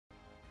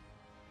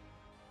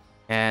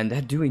And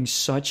they're doing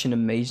such an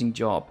amazing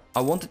job.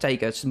 I want to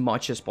take as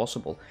much as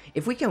possible.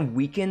 If we can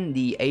weaken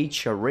the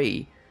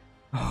HRE...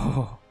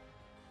 Oh.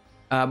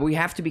 But we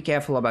have to be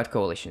careful about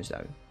coalitions,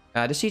 though.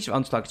 The Siege of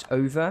Anslag is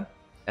over.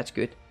 That's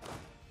good.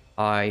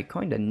 I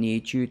kind of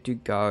need you to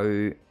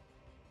go...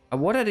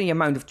 what are the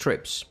amount of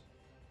troops?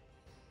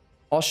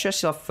 Austria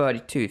still have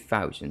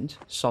 32,000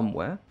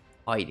 somewhere.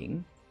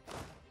 Hiding.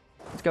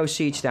 Let's go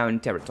siege down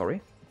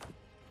territory.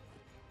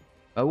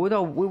 We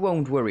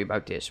won't worry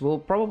about this. We'll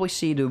probably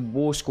see the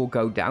war score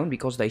go down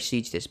because they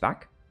siege this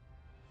back.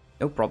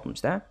 No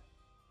problems there.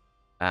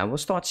 We'll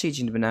start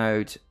sieging them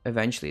out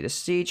eventually. The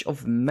siege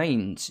of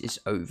Mainz is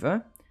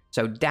over.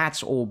 So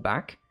that's all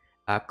back.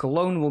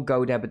 Cologne will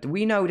go there, but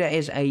we know there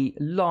is a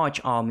large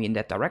army in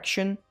that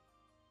direction.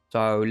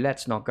 So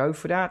let's not go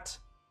for that.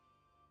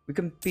 We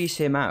can piece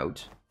him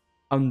out.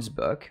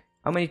 Undsburg.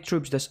 How many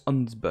troops does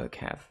Undsburg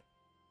have?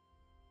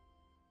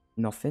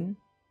 Nothing.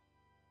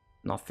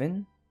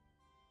 Nothing.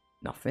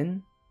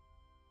 Nothing.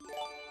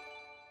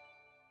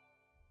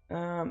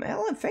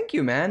 Ellen, thank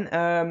you, man.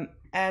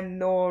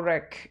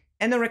 Anorek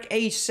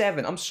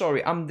A7. I'm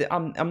sorry, I'm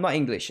not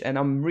English, and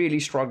I'm really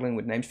struggling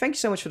with names. Thank you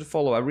so much for the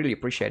follow. I really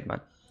appreciate it,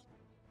 man.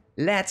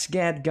 Let's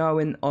get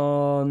going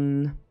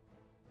on.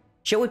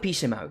 Shall we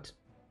piece him out?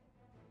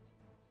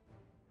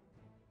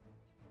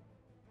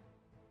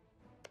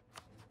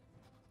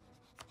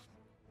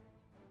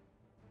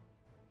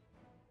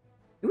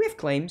 Do we have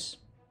claims?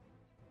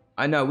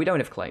 I know we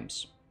don't have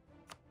claims.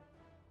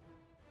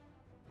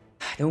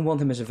 I don't want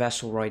him as a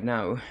vassal right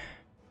now.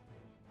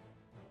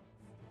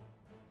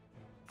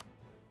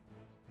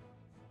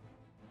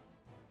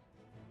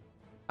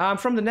 I'm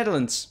from the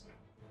Netherlands.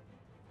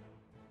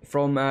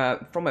 From a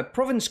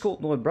province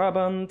called North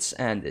Brabant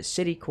and a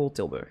city called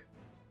Tilburg.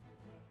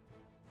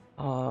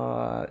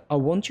 I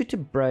want you to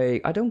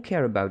break... I don't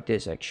care about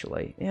this,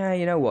 actually. Yeah,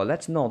 you know what?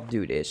 Let's not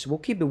do this. We'll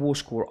keep the war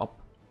score up.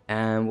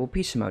 And we'll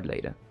piece him out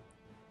later.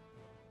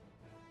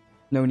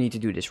 No need to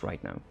do this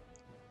right now.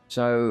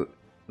 So,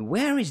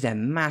 where is that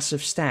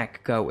massive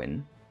stack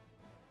going?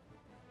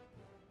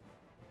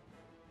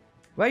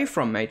 Where are you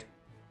from, mate?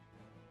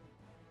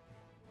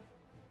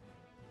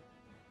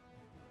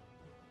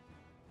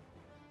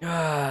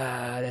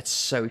 Ah, that's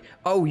so...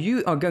 Oh,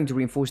 you are going to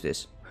reinforce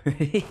this.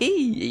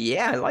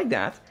 Yeah, I like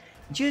that.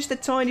 Just a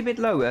tiny bit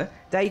lower.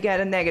 They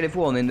get a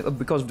 -1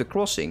 because of the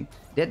crossing.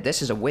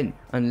 This is a win.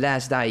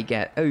 Unless they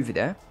get over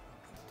there.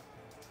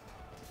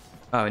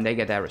 Oh, and they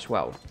get there as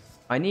well.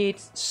 I need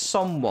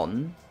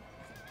someone...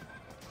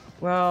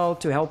 Well,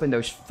 to help in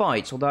those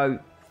fights. Although...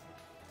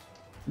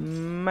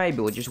 Maybe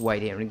we'll just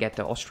wait here and get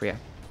to Austria.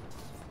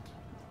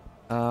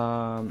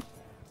 Yeah,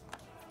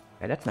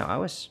 that's now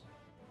ours.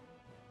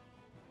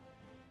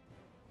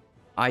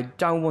 I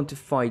don't want to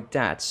fight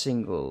that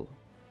single.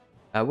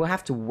 We'll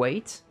have to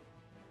wait.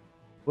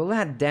 We'll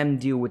let them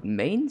deal with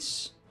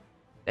Mainz.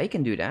 They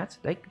can do that.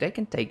 They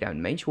can take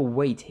down Mainz. We'll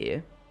wait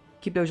here.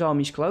 Keep those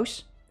armies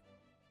close.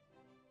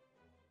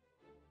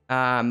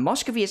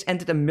 Muscovy has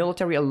entered a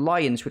military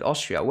alliance with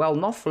Austria. Well,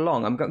 not for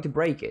long. I'm going to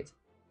break it.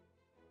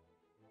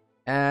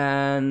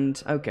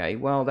 And... Okay,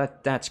 well,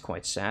 that's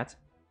quite sad.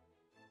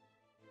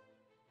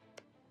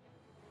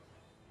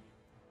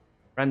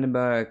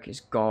 Brandenburg is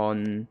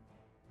gone.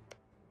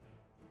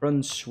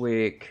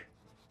 Brunswick.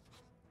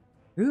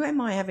 Who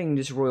am I having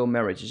this royal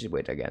marriages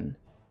with again?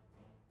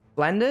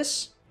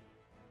 Flanders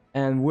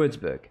and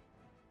Würzburg.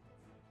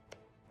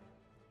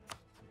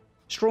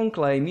 Strong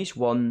claim, he's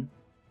won.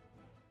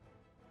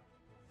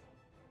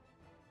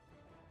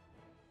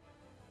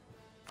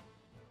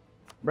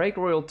 Break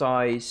royal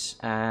ties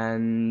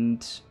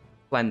and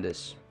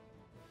Flanders.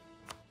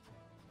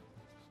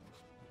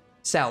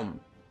 Selm.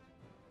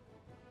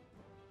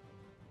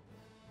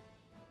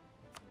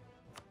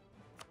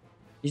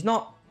 He's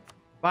not,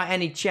 by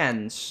any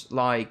chance,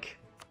 like...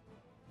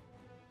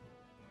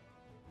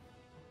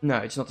 No,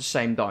 it's not the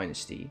same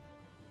dynasty.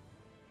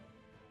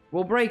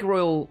 We'll break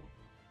royal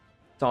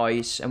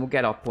ties and we'll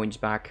get our points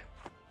back.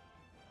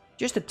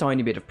 Just a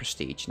tiny bit of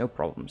prestige, no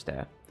problems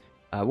there.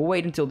 We'll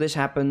wait until this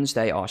happens.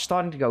 They are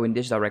starting to go in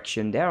this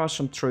direction. There are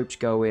some troops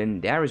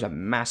going. There is a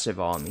massive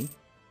army.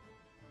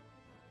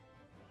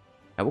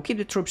 And we'll keep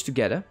the troops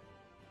together.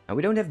 And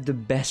we don't have the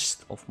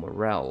best of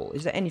morale.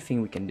 Is there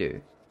anything we can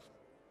do?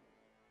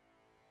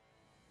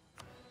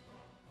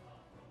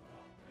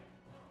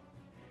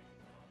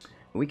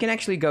 We can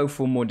actually go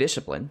for more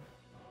discipline.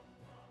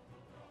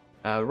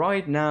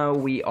 Right now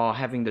we are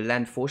having the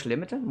land force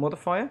limiter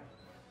modifier.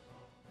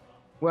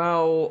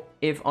 Well,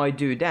 if I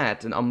do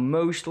that, then I'm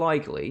most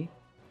likely...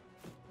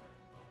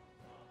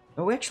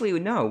 Oh, actually,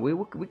 no.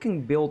 We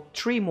can build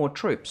 3 more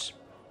troops.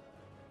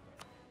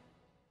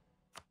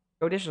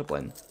 Go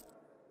discipline.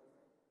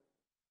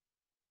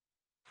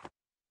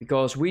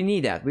 Because we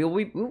need that. We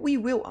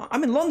will...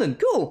 I'm in London.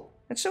 Cool.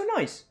 That's so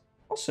nice.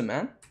 Awesome,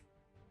 man.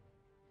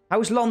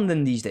 How's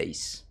London these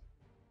days?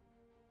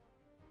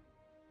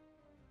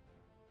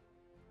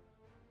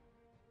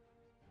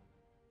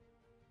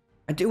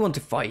 I do want to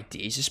fight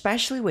these,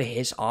 especially with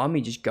his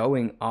army just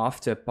going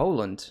after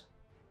Poland.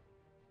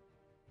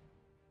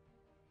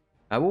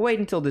 We'll wait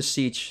until the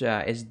siege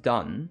is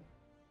done.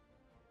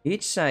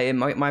 He'd say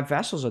my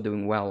vessels are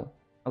doing well.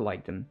 I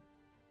like them.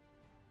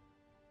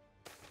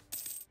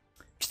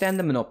 Extend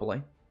the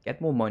monopoly.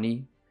 Get more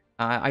money.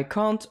 I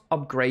can't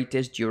upgrade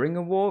this during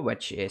a war,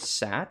 which is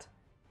sad.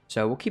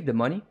 So we'll keep the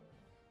money.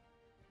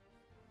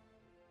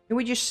 Can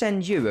we just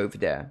send you over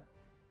there?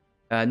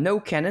 No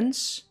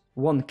cannons.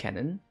 1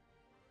 cannon.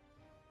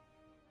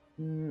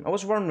 I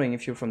was wondering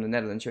if you're from the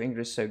Netherlands. Your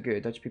English is so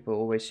good. Dutch people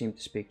always seem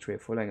to speak 3 or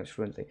 4 languages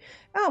fluently.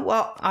 Oh,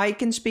 well, I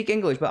can speak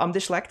English, but I'm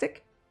dyslexic.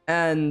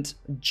 And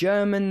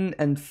German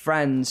and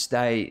French,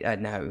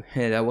 no,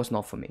 that was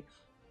not for me.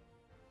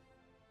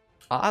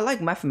 I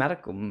like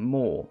mathematical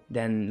more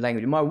than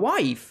language. My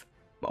wife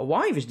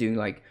is doing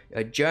like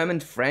German,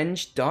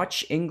 French,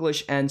 Dutch,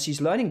 English, and she's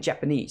learning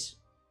Japanese.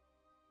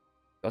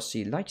 Because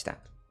she likes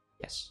that.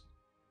 Yes.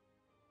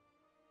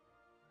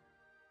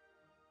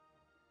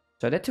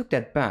 So that took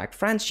that back.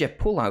 France, yeah,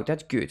 pull out.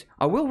 That's good.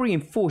 I will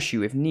reinforce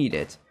you if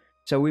needed.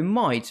 So we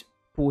might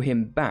pull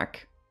him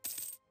back.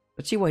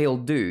 Let's see what he'll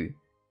do.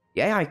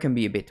 The AI can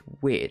be a bit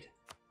weird.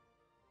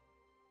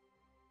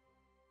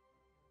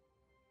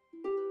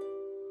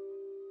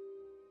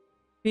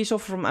 Peace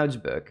offer from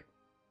Augsburg.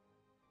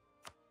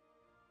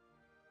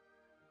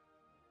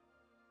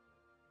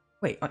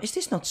 Wait, is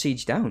this not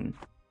siege down?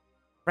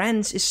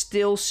 France is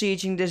still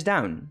sieging this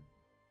down.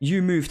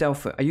 You moved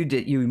off.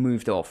 You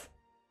moved off.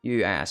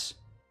 You ass.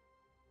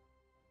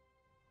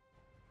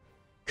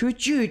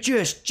 Could you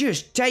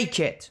just take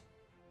it?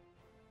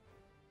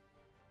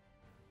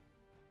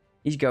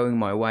 He's going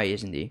my way,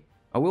 isn't he?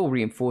 I will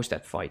reinforce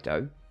that fight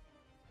though.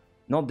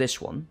 Not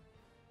this one.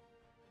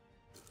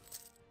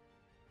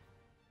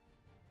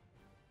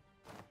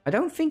 I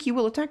don't think he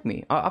will attack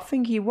me. I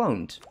think he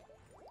won't.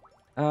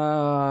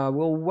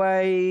 We'll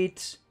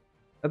wait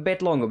a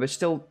bit longer, but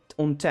still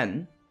on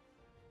 10.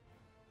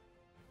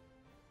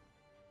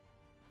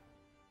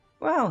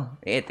 Well,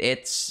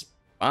 it's...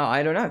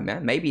 I don't know,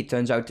 man. Maybe it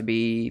turns out to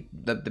be...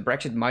 The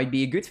Brexit might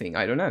be a good thing.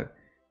 I don't know.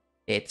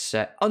 It's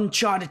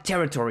uncharted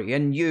territory,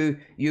 and you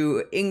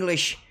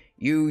English,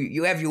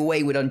 you have your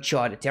way with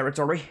uncharted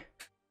territory.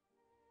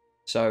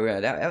 So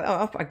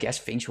I guess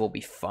things will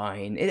be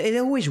fine. It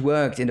always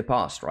worked in the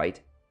past,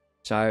 right?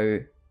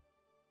 So,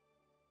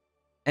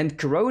 and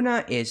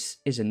Corona is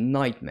a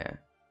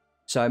nightmare.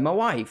 So my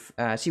wife,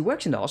 she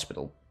works in the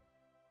hospital,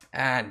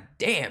 and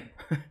damn,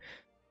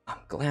 I'm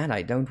glad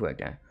I don't work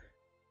there.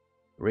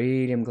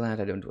 Really, I'm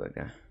glad I don't work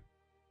there.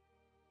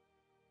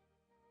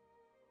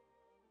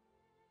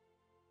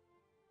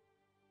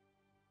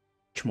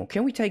 Come on,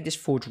 can we take this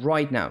fort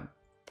right now?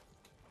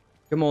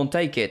 Come on,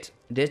 take it.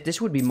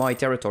 This would be my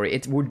territory.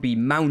 It would be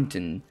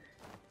mountain.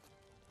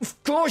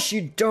 Of course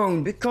you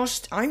don't,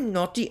 because I'm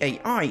not the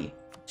AI.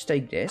 Let's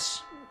take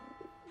this.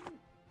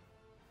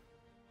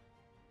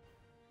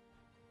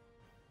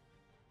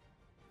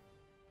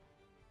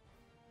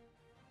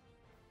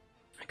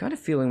 I got a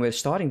feeling we're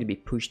starting to be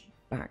pushed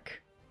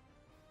back.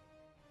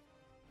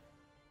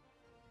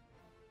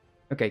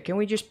 Okay, can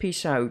we just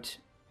peace out?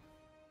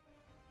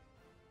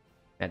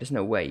 Yeah, there's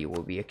no way you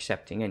will be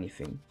accepting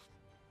anything.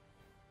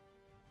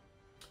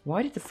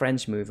 Why did the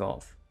French move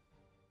off?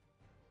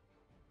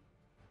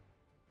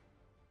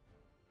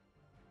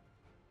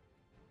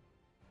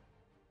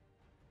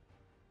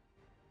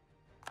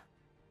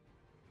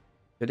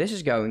 So this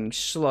is going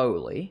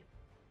slowly.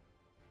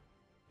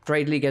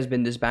 Trade League has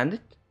been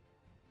disbanded.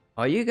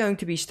 Are you going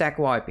to be stack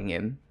wiping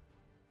him?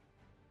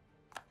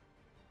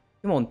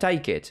 Come on,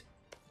 take it.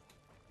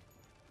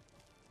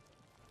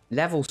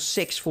 Level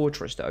 6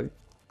 fortress though.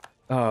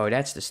 Oh,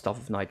 that's the stuff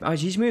of nightmare. Oh,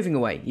 he's moving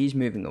away. He's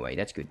moving away.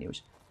 That's good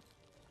news.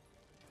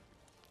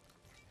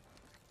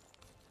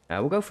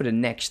 We'll go for the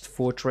next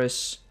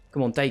fortress.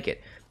 Come on, take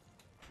it.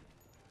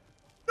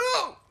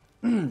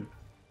 No!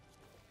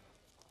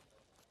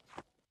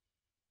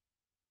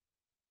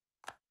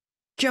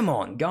 Come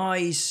on,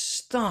 guys.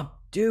 Stop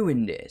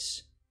doing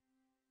this.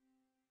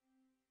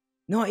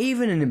 Not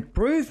even an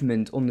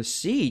improvement on the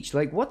siege.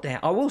 Like, what the hell?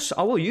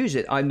 I will use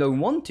it. I don't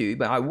want to,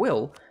 but I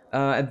will.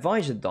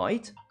 Advisor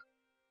died.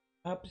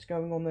 What's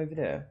going on over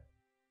there?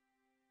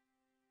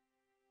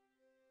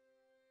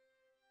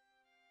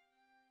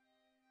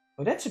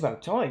 Oh, that's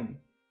about time.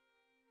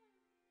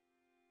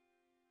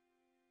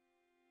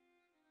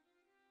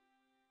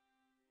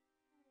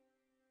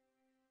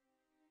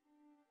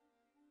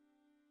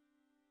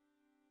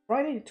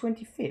 Friday the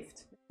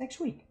 25th. Next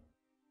week.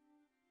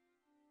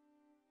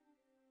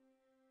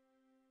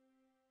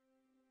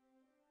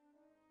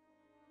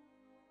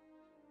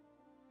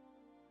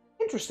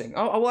 Interesting.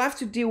 I will have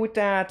to deal with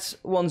that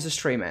once the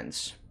stream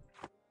ends.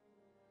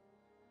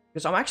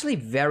 Because I'm actually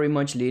very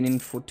much leaning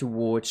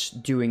towards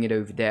doing it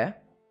over there.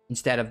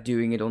 Instead of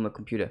doing it on the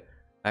computer.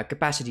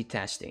 Capacity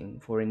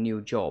testing for a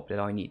new job that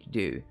I need to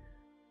do.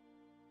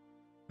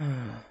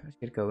 Let's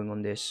get going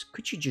on this.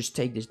 Could you just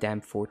take this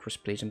damn fortress,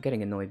 please? I'm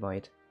getting annoyed by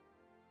it.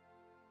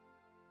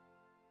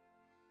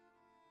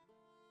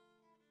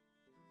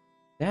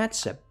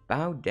 That's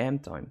about damn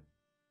time.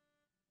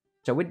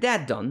 So with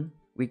that done,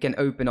 we can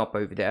open up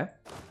over there.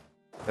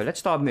 So let's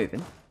start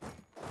moving.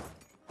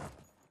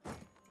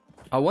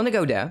 I want to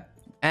go there.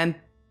 And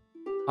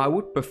I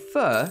would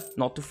prefer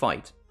not to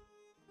fight.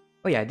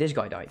 Oh yeah, this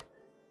guy died.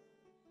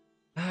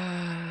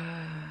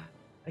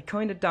 I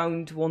kind of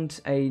don't want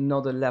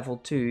another level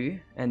 2.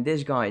 And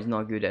this guy is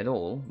not good at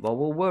all. But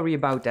we'll worry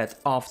about that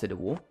after the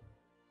war.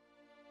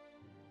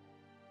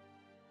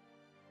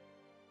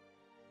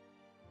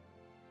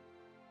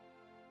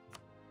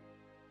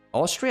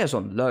 Austria's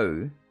on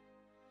low.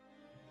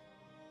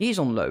 He's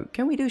on low.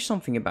 Can we do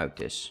something about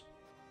this?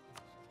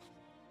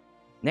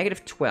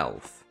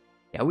 -12.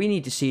 Yeah, we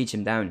need to siege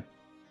him down.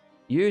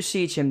 You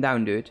siege him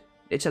down, dude.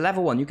 It's a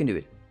level 1. You can do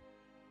it.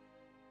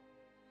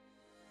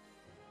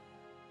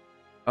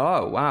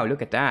 Oh, wow.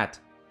 Look at that.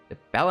 The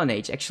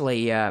Palinage,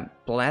 actually,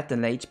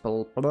 Platinage,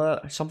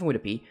 something with a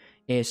P,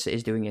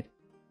 is doing it.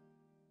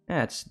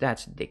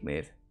 That's a dick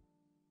move.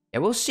 Yeah,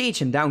 we'll siege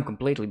him down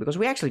completely, because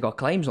we actually got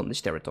claims on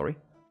this territory.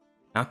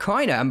 Now,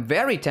 kinda, I'm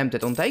very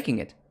tempted on taking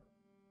it.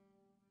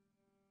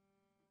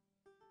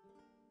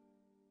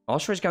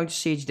 Austria is going to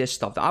siege this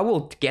stuff. I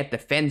will get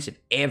defensive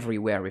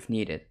everywhere if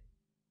needed.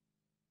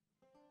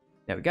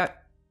 There we go.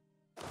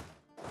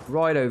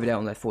 Right over there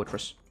on that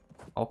fortress.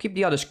 I'll keep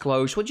the others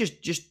close. We'll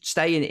just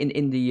stay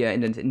in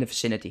the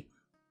vicinity.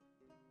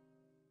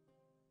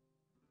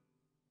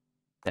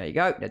 There you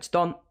go. That's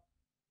done.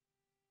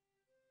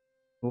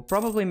 We'll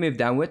probably move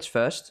downwards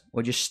first,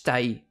 or just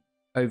stay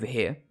over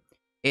here.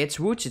 It's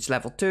woods. It's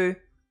level 2.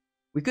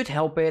 We could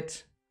help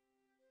it.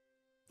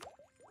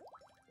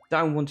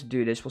 Don't want to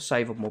do this. We'll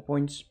save up more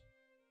points.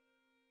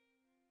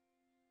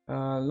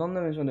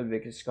 London is one of the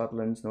biggest.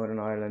 Scotland, Northern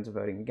Ireland are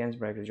voting against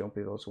Brexit. Young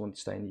people also want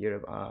to stay in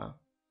Europe.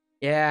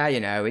 Yeah, you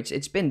know,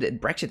 it's been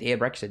Brexit here,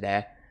 Brexit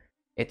there.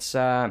 It's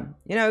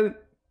you know,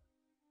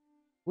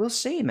 we'll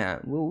see, man.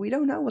 We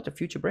don't know what the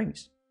future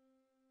brings.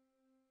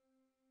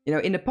 You know,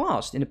 in the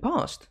past,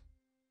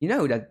 you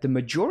know that the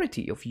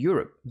majority of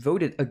Europe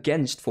voted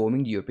against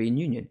forming the European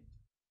Union.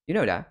 You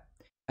know that.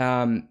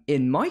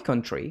 In my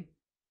country,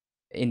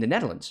 in the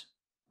Netherlands,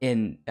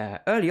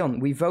 early on,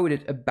 we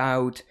voted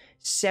about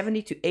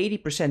 70 to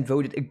 80%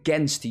 voted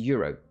against the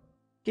euro.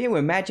 Can you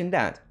imagine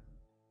that?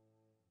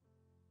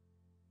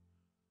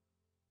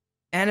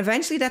 And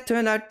eventually that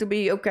turned out to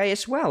be okay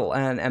as well.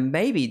 And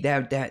maybe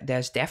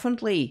there's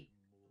definitely...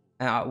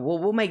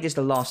 we'll make this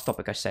the last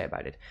topic I say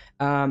about it.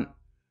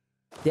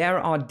 There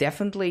are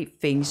definitely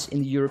things in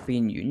the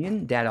European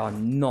Union that are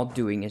not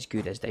doing as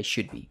good as they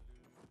should be.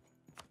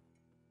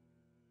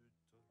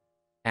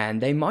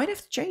 And they might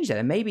have to change that.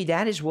 And maybe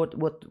that is what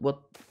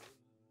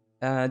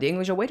the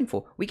English are waiting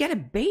for. We get a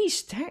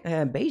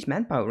base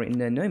manpower in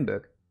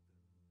Nuremberg.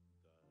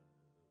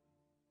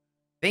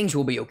 Things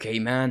will be okay,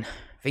 man.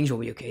 Things will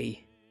be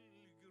okay.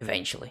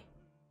 Eventually.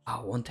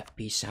 I want that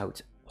peace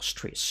out.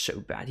 Austria is so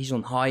bad. He's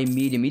on high,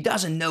 medium. He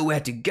doesn't know where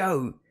to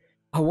go.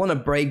 I want to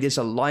break this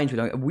alliance with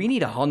him. We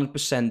need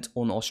 100%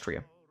 on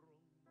Austria.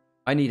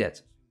 I need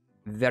it.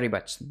 Very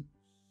bad.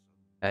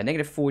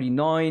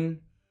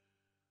 -49.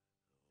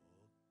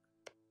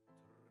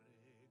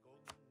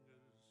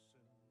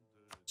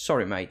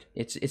 Sorry, mate.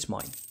 It's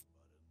mine.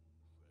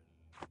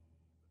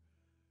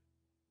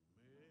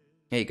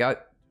 Here you go.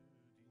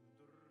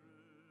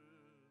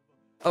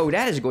 Oh,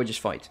 that is a gorgeous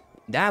fight.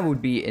 That would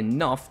be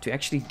enough to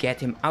actually get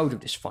him out of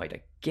this fight,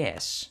 I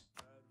guess.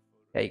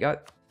 There you go.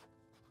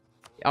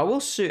 I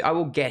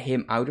will get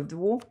him out of the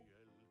war.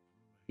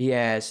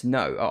 Yes,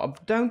 no. I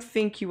don't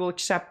think he will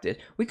accept it.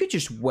 We could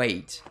just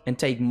wait and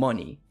take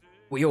money.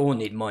 We all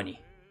need money.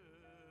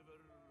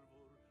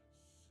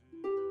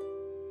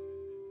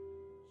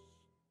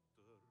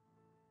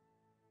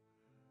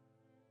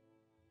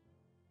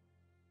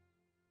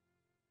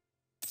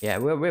 Yeah,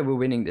 we're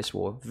winning this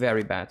war.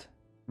 Very bad.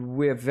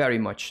 We're very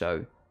much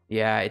so.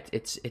 Yeah,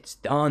 it's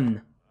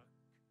done.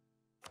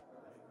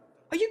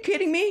 Are you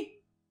kidding me?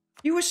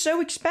 You were so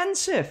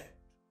expensive.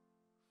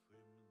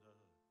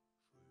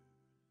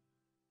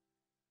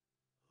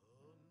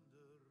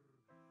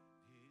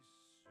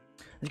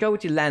 Let's go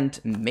with the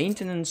land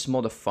maintenance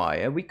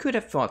modifier. We could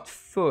have thought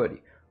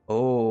 30.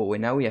 Oh,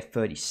 and now we have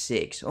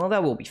 36. Well,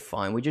 that will be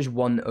fine. We're just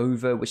 1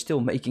 over. We're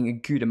still making a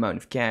good amount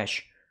of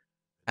cash.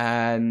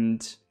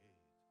 And...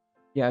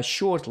 yeah,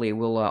 shortly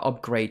we'll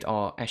upgrade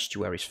our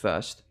estuaries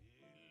first.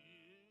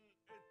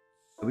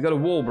 We got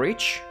a wall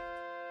breach.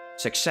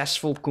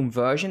 Successful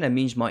conversion. That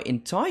means my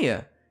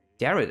entire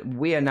territory.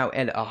 We are now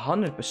at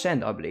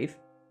 100%, I believe.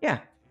 Yeah,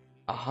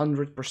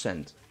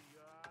 100%.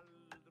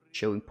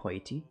 Showing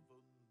piety.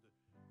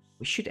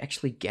 We should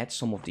actually get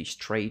some of these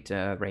trade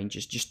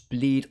ranges. Just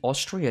bleed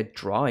Austria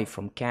dry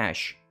from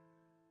cash.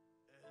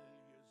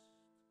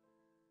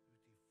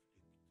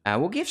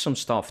 We'll give some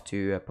stuff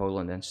to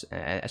Poland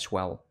as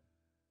well.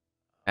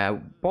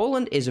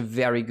 Poland is a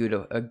very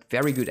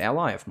good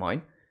ally of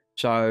mine.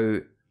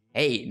 So,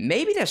 hey,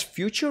 maybe there's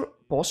future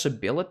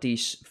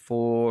possibilities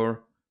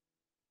for,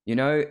 you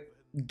know,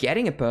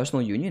 getting a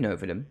personal union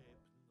over them.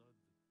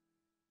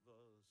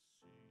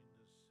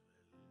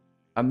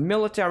 A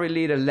military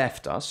leader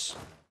left us.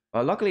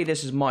 Luckily,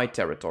 this is my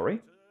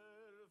territory.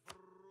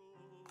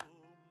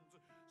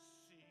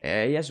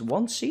 He has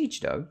 1 siege,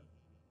 though.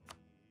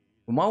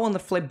 We might want to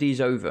flip these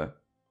over.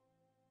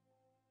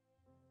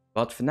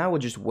 But for now, we'll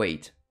just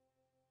wait.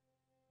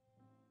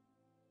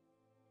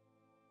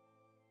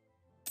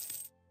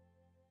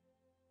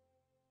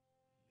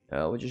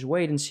 We'll just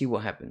wait and see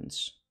what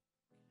happens.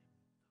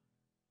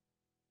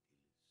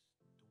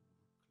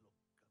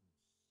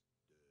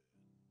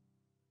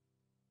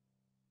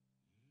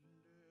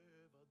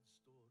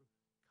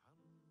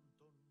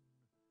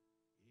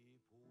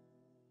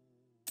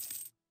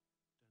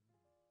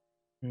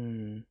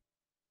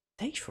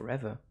 Takes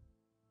forever.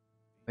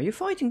 Are you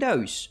fighting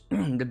those?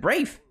 The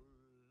brave.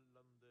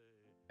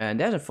 And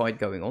there's a fight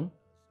going on.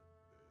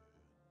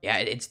 Yeah,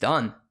 it's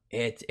done.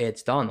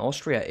 It's done.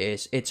 Austria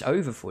it's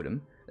over for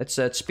them. Let's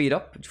speed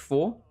up to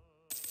 4.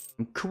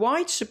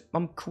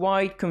 I'm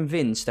quite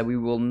convinced that we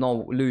will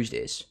not lose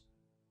this.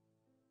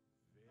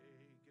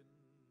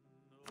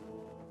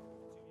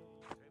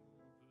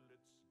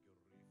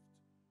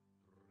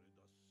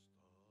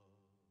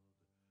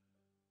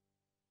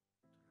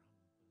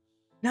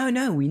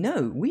 No, we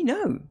know.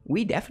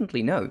 We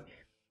definitely know.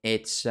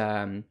 It's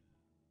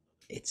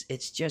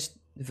just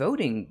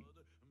voting,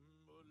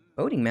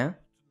 man.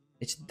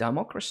 It's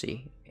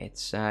democracy.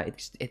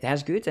 It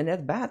has good and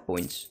has bad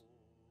points,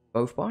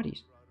 both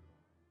parties.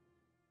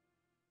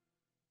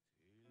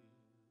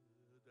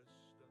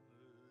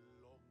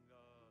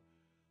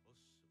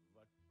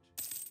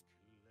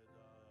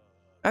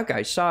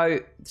 Okay, so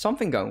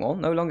something going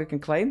on. No longer can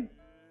claim.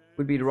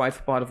 Would be the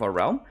rightful part of our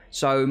realm.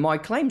 So my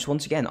claims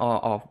once again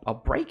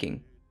are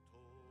breaking.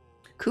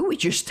 Could we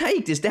just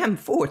take this damn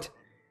fort?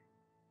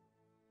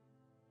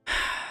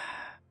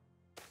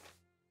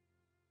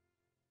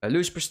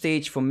 Lose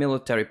prestige for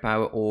military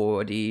power,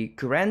 or the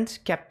Grand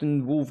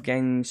Captain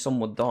Wolfgang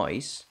somewhat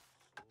dies.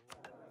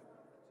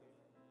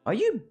 Are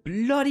you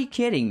bloody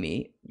kidding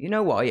me? You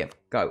know what? Yeah,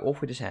 go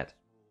off with his head.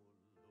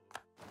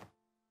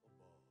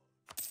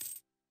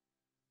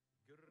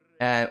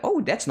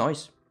 Oh, that's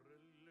nice.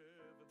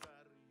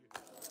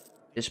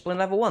 Discipline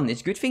level 1.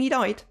 It's a good thing he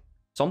died.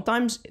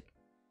 Sometimes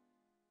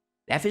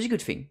death is a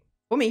good thing.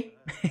 For me.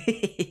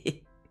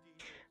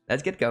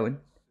 Let's get going.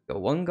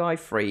 Got one guy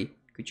free.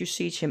 Could you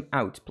siege him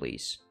out,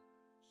 please?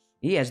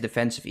 He has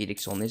defensive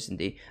edicts on, isn't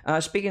he?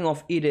 Speaking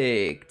of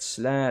edicts,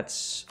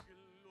 let's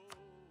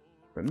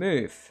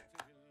remove.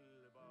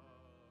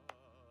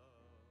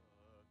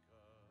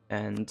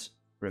 And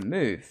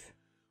remove.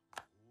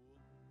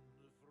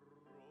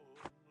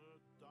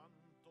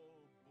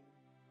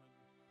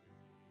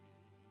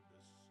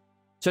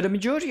 So the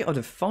majority of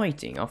the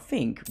fighting, I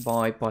think,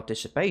 by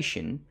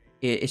participation,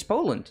 is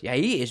Poland. Yeah,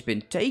 he has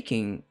been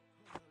taking...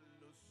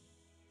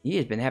 He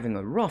has been having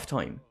a rough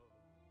time.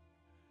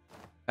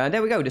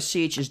 There we go, the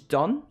siege is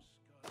done.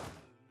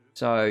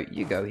 So,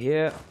 you go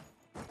here,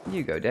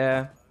 you go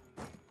there.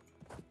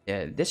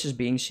 Yeah, this is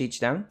being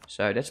sieged down,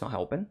 so that's not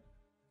helping.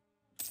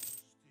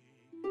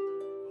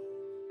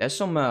 There's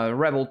some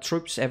rebel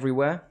troops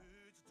everywhere.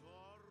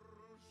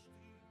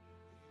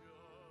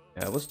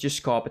 Let's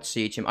just carpet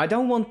siege him. I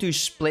don't want to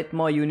split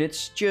my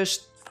units,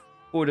 just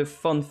for the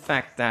fun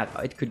fact that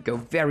it could go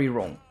very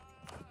wrong.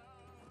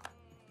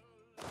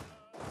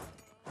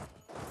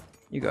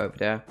 You go over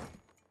there.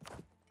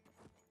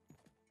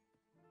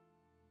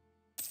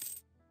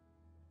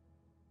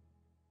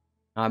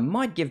 I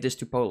might give this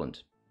to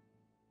Poland.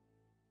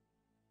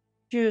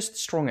 Just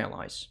strong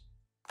allies.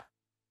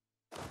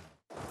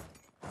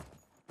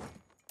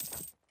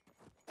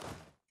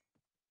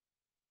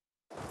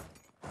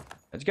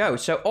 Let's go.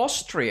 So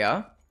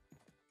Austria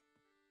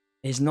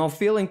is not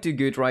feeling too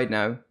good right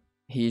now.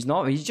 He's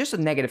not. He's just a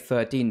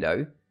 -13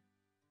 though.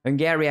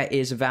 Hungary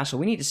is a vassal.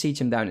 We need to siege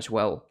him down as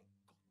well.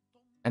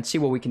 And see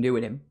what we can do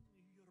with him.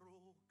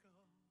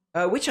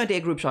 Which idea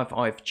groups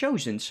I've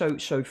chosen?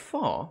 So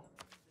far,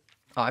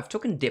 I've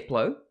taken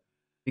Diplo.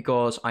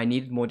 Because I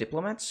needed more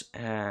diplomats.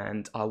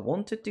 And I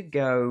wanted to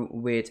go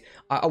with...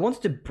 I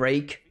wanted to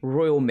break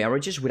royal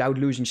marriages without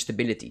losing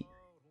stability.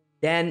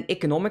 Then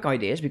economic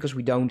ideas, because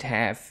we don't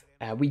have...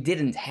 we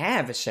didn't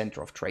have a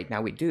center of trade.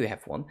 Now we do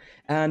have one.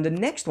 And the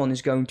next one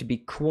is going to be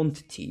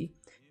quantity.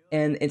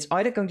 And it's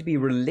either going to be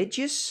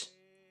religious.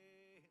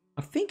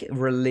 I think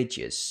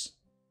religious.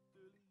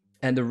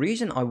 And the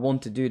reason I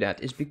want to do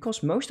that is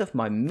because most of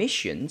my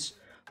missions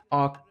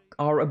are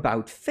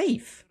about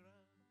faith.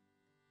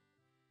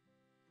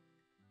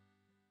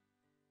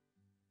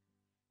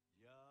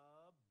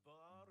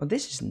 But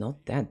this is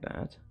not that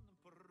bad.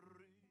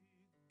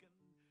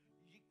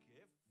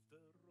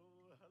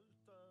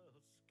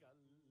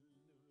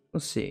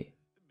 Let's see.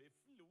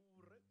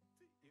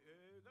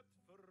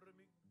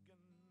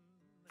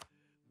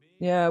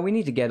 Yeah, we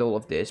need to get all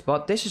of this,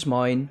 but this is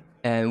mine.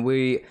 And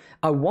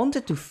I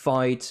wanted to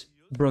fight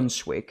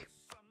Brunswick,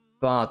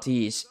 but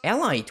he's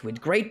allied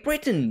with Great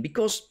Britain,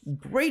 because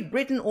Great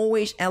Britain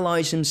always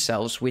allies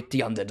themselves with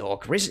the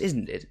underdog,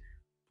 isn't it?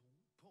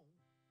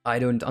 I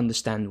don't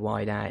understand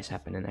why that is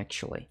happening,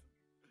 actually.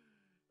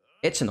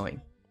 It's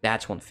annoying.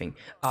 That's one thing.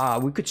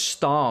 We could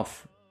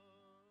starve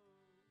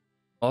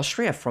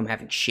Austria from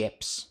having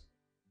ships.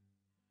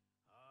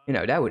 You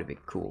know, that would have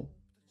been cool.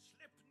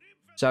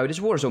 So, this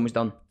war is almost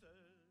done.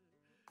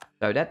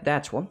 So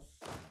that's one.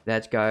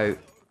 Let's go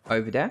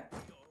over there.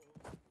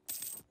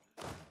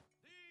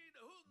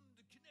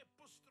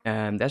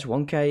 That's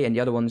 1k, and the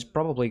other one's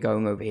probably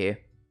going over here.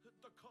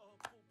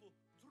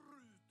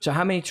 So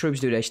how many troops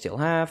do they still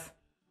have?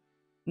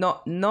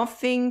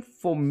 Nothing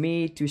for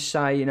me to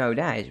say, you know,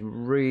 that is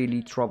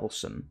really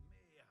troublesome.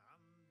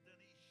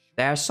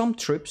 There are some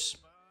troops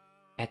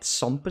at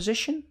some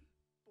position.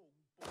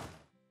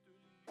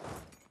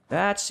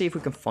 Let's see if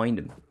we can find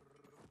them.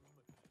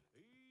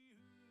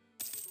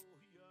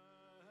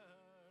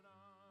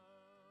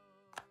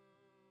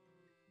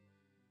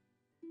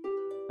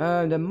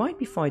 There might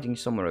be fighting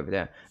somewhere over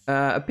there.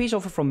 A peace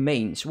offer from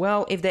Mainz.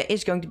 Well, if there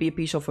is going to be a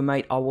peace offer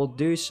made, I will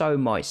do so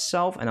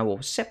myself, and I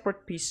will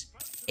separate peace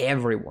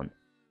everyone.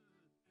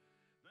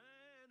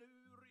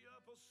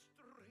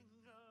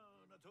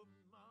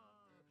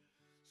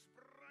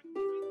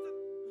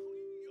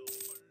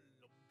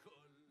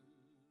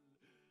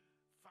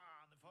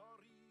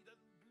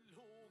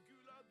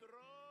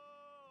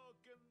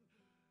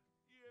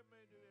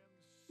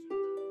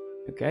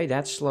 Okay,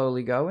 that's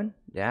slowly going.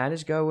 That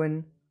is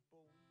going.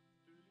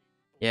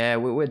 Yeah,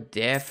 we're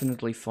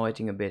definitely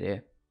fighting a bit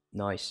here.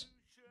 Nice.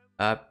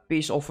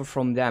 Peace offer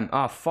from them.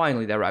 Ah,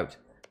 finally they're out.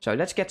 So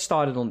let's get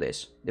started on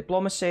this.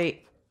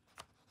 Diplomacy.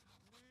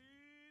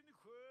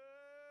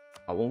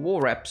 I want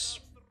war reps.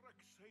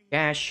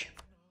 Cash.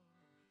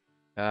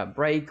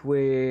 Break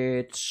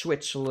with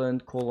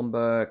Switzerland,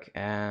 Columberg,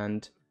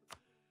 and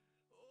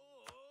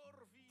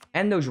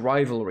those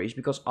rivalries,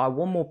 because I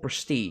want more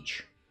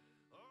prestige.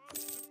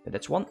 So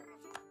that's one.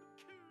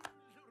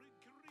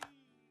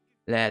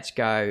 Let's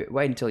go.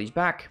 Wait until he's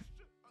back.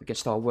 We can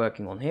start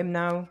working on him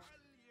now.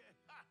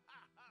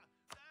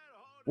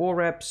 War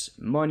reps,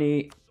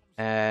 money,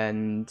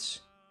 and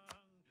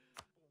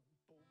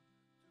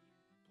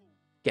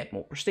get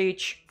more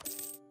prestige.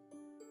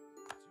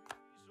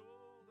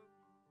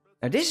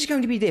 Now this is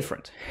going to be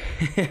different.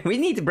 We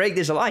need to break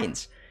this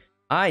alliance.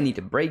 I need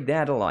to break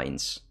that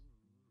alliance.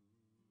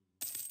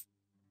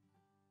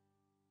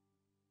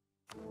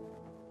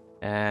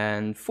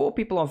 And 4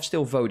 people are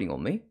still voting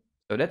on me.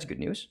 So that's good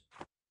news.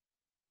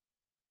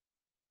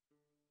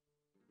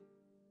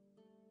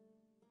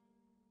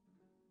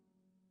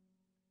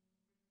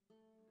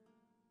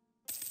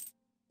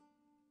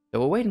 So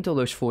we'll wait until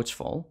those forts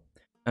fall.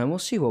 And we'll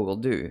see what we'll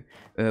do.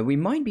 We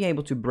might be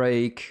able to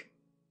break...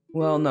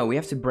 Well, no, we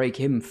have to break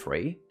him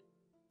free.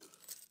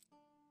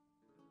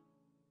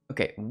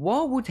 Okay,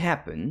 what would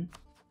happen...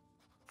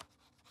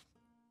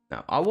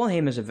 Now, I want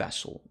him as a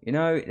vassal. You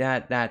know,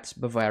 that's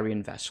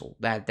Bavarian vassal.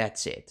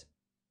 That's it.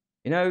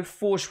 You know,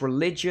 force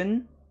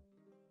religion.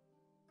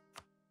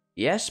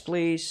 Yes,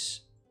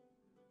 please.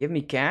 Give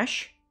me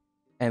cash.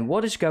 And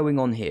what is going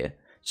on here?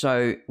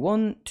 So,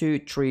 1, 2,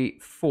 3,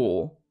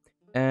 4.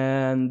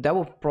 And that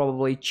will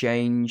probably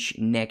change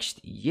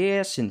next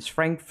year, since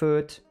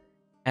Frankfurt,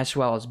 as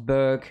well as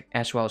Berg,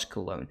 as well as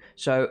Cologne.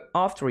 So,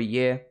 after a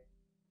year,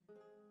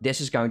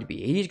 he's going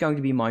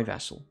to be my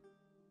vassal.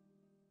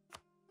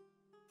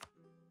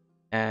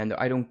 And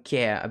I don't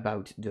care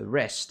about the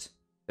rest.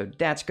 So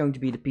that's going to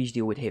be the peace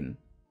deal with him.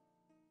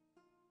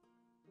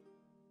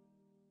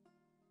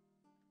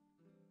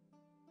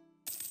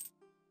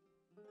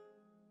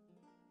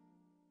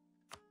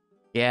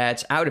 Yeah,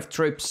 it's out of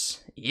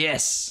troops.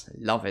 Yes,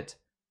 love it.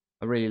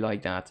 I really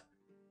like that.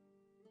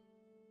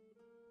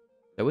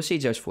 So we'll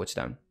siege those forts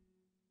down.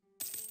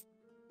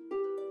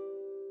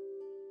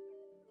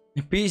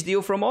 Peace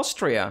deal from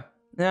Austria.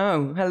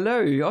 Oh,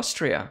 hello,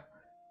 Austria.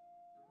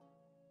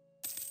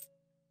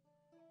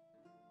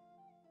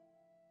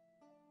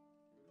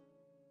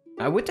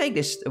 I would take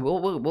this.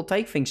 We'll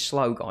take things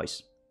slow,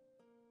 guys.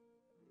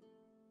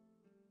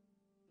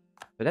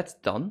 So that's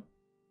done.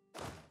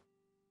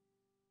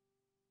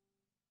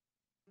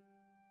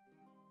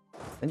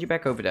 Send you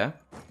back over there.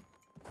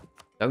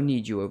 Don't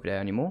need you over there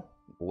anymore.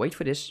 We'll wait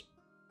for this.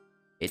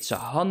 It's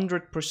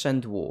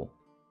 100% war.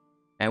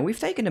 And we've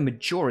taken a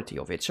majority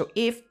of it. So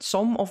if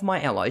some of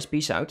my allies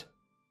peace out,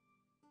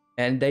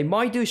 and they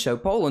might do so,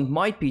 Poland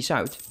might peace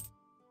out.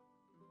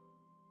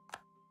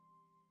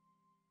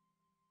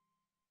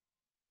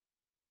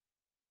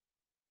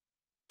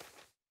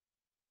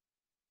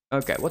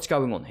 Okay, what's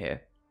going on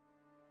here?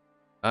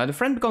 The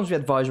friend becomes the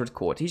advisor at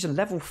court. He's a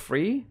level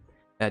 3.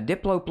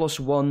 Diplo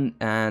 +1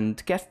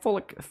 and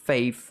Catholic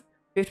faith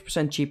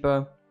 50%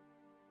 cheaper.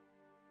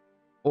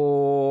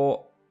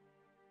 Or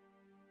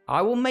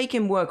I will make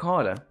him work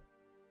harder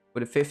for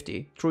the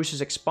 50. Truce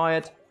is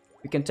expired.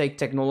 We can take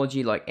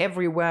technology like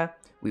everywhere.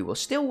 We will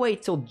still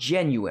wait till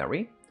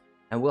January.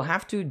 And we'll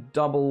have to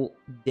double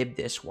dip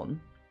this one.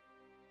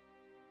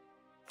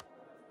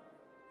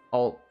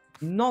 I'll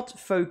not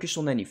focus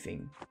on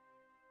anything.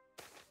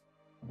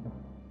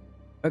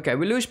 Okay,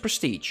 we lose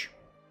prestige.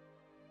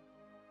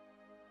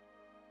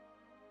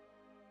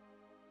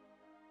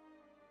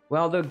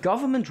 Well, the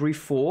government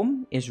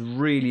reform is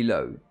really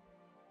low.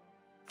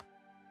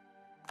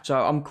 So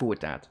I'm cool with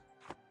that.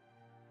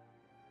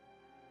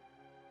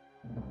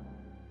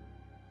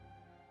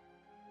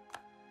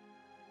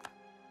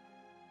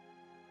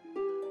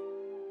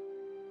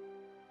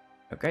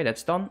 Okay,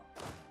 that's done.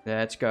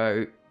 Let's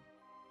go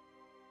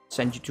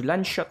send you to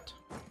Landshut.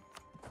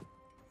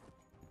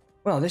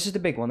 Well, this is the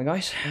big one,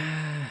 guys.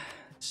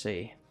 Let's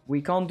see.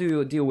 We can't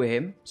do a deal with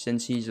him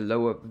since he's a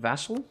lower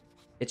vassal.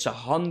 It's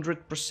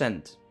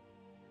 100%.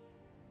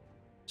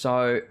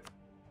 So,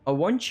 I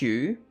want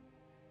you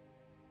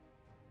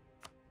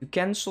to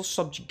cancel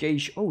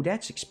subjugation. Oh,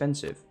 that's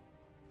expensive.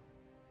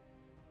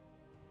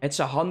 It's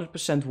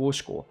 100% war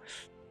score.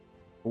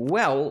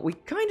 Well, we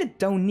kind of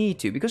don't need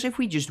to, because if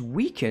we just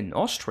weaken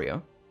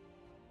Austria...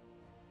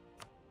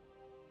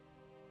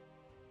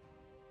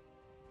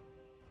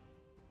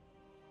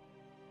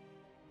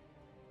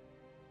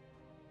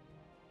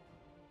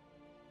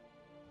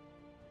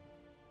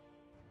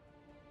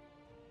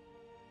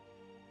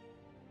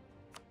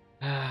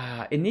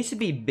 it needs to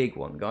be a big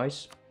one,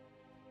 guys.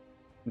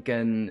 We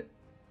can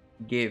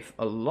give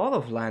a lot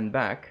of land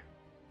back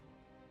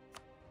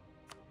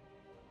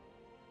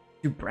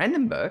to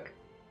Brandenburg.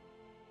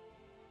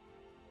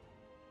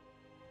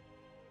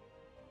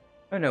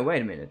 Oh no,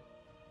 wait a minute.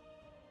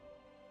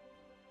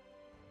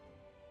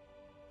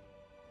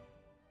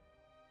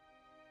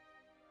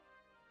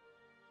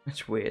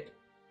 That's weird.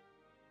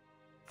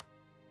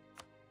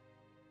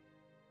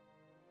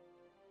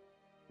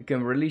 We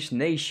can release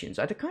nations.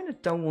 I kind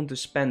of don't want to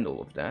spend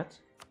all of that.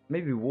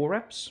 Maybe war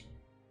reps.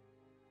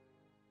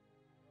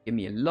 Give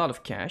me a lot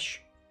of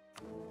cash.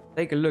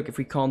 Take a look if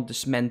we can't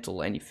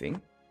dismantle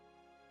anything.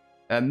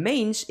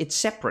 Mainz, it's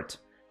separate.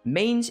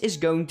 Mainz is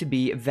going to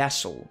be a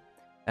vassal.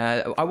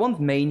 I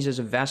want Mainz as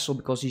a vassal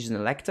because he's an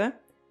elector.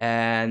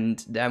 And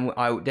then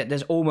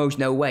there's almost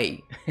no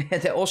way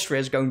that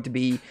Austria is going to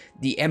be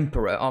the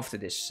emperor after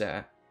this.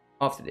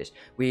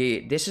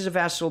 This is a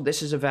vassal,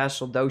 this is a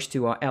vassal, those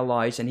two are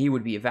allies, and he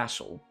would be a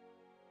vassal.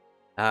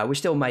 We're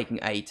still making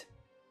 8.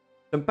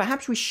 So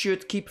perhaps we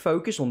should keep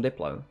focus on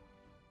Diplo.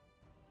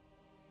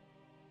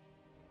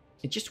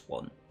 It's just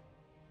 1.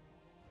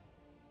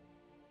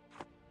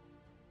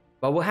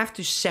 But we'll have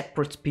to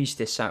separate piece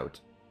this out.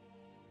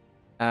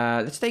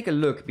 Let's take a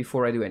look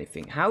before I do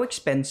anything. How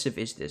expensive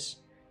is this?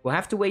 We'll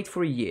have to wait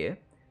for a year.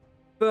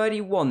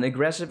 31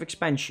 aggressive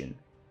expansion.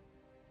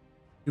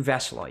 To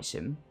vassalize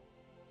him.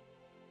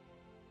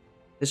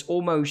 There's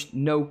almost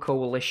no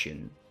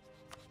coalition.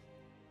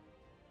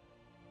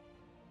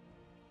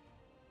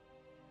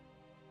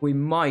 We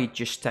might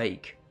just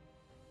take.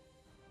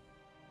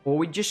 Or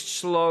we just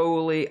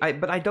slowly...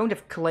 but I don't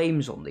have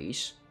claims on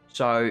these.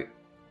 So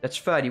that's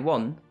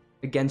 31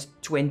 against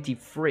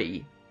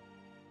 23.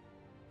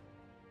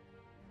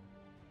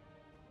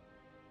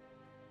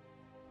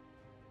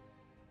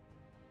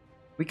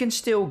 We can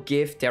still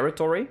give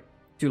territory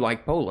to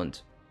like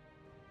Poland.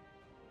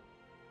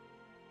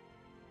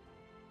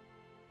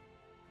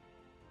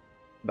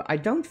 But I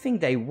don't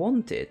think they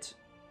want it.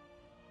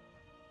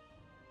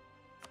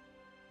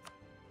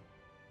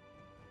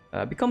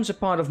 Becomes a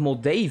part of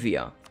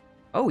Moldavia.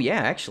 Oh yeah,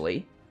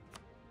 actually.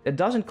 That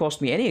doesn't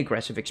cost me any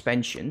aggressive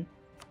expansion.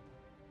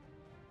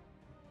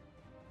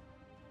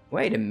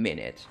 Wait a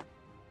minute.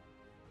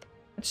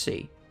 Let's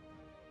see.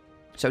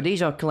 So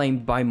these are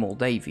claimed by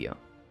Moldavia.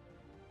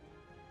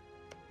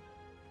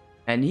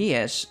 And he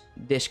has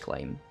this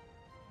claim.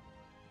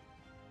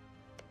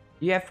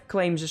 You have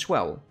claims as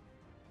well.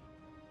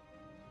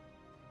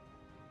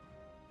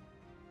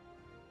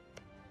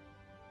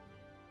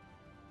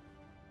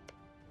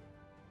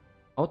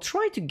 I'll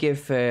try to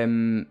give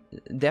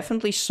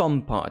definitely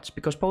some parts,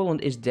 because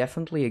Poland is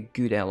definitely a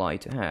good ally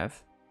to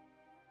have.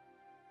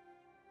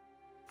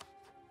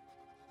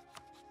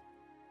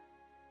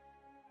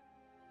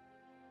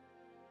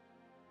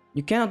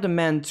 You cannot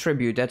demand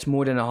tribute that's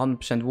more than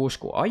 100% war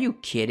score. Are you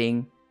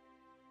kidding?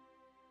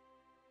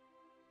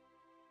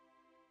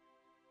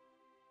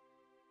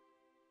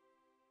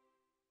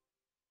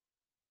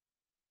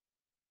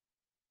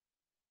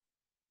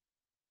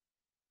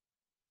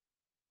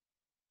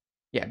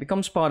 Yeah,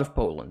 becomes part of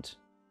Poland.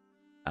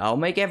 I'll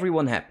make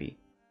everyone happy.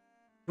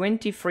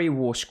 23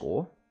 war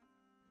score.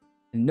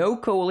 No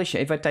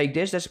coalition. If I take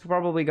this, that's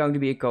probably going to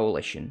be a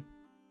coalition.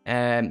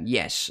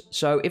 Yes.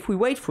 So if we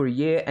wait for a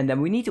year, and then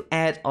we need to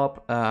add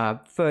up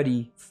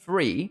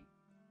 33.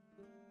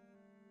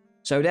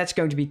 So that's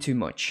going to be too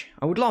much.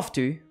 I would love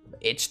to, but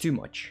it's too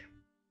much.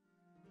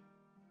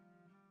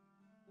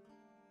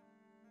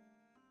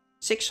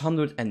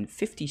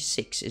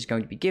 656 is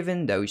going to be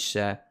given. Those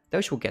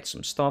will get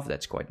some stuff.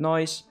 That's quite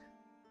nice.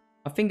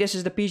 I think this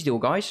is the peace deal,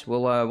 guys.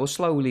 We'll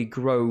slowly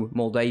grow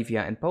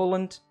Moldavia and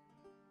Poland.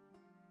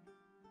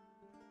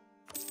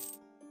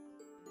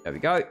 There we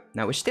go.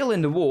 Now we're still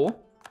in the war.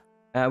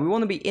 We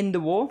want to be in the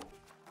war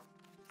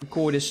to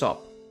core this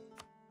up.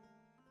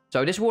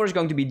 So this war is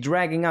going to be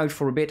dragging out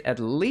for a bit, at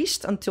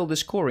least until the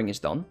scoring is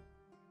done.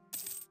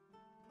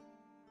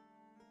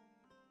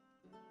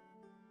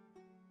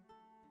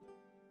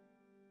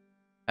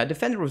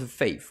 Defender of the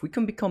Faith. We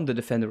can become the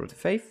Defender of the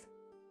Faith.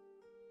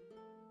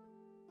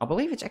 I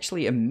believe it's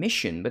actually a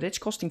mission, but it's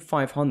costing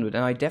 500,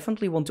 and I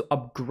definitely want to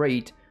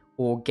upgrade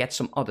or get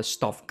some other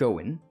stuff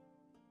going.